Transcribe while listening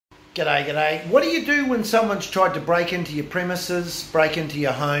G'day, g'day. What do you do when someone's tried to break into your premises, break into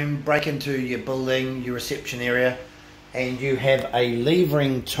your home, break into your building, your reception area, and you have a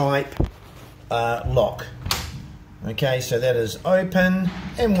levering type lock? Okay, so that is open,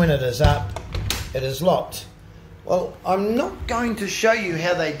 and when it is up, it is locked. Well, I'm not going to show you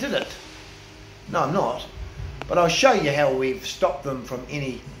how they did it. No, I'm not. But I'll show you how we've stopped them from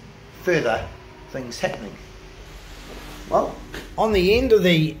any further things happening. Well, on the end of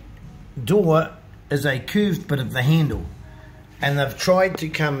the door is a curved bit of the handle, and they've tried to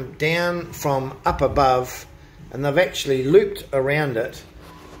come down from up above, and they've actually looped around it,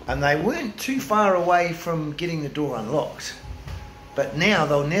 and they weren't too far away from getting the door unlocked. But now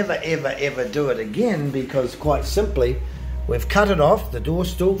they'll never ever do it again, because quite simply we've cut it off. The door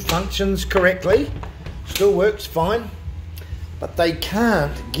still functions correctly, still works fine, but they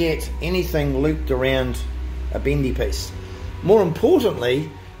can't get anything looped around a bendy piece. More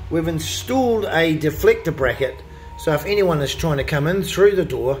importantly, we've installed a deflector bracket, so if anyone is trying to come in through the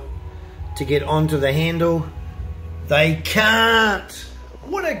door to get onto the handle, they can't.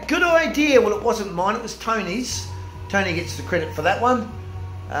 What a good idea. Well, it wasn't mine, it was Tony's. Tony gets the credit for that one,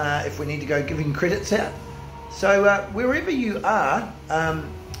 if we need to go giving credits out. So wherever you are,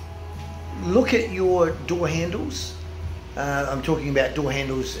 look at your door handles. I'm talking about door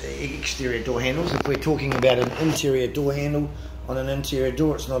handles, exterior door handles. If we're talking about an interior door handle on an interior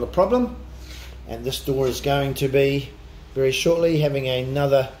door, it's not a problem. And this door is going to be very shortly having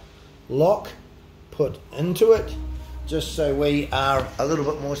another lock put into it, just so we are a little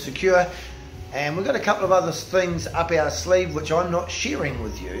bit more secure. And we've got a couple of other things up our sleeve which I'm not sharing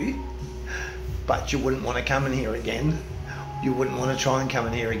with you, but you wouldn't want to come in here again. You wouldn't want to try and come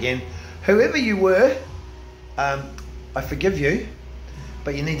in here again. Whoever you were, I forgive you,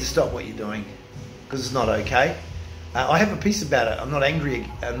 but you need to stop what you're doing, because it's not okay. I have a piece about it. I'm not angry.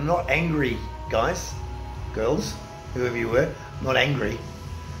 I'm not angry, guys, girls, whoever you were. I'm not angry.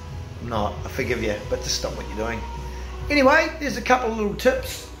 I'm not. I forgive you, but just stop what you're doing. Anyway, there's a couple of little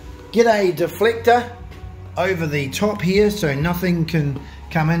tips. Get a deflector over the top here so nothing can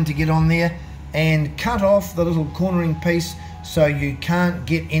come in to get on there, and cut off the little cornering piece so you can't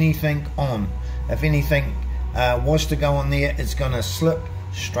get anything on. If anything was to go on there, it's going to slip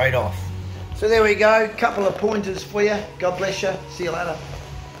straight off. So there we go, couple of pointers for you. God bless you. See you later.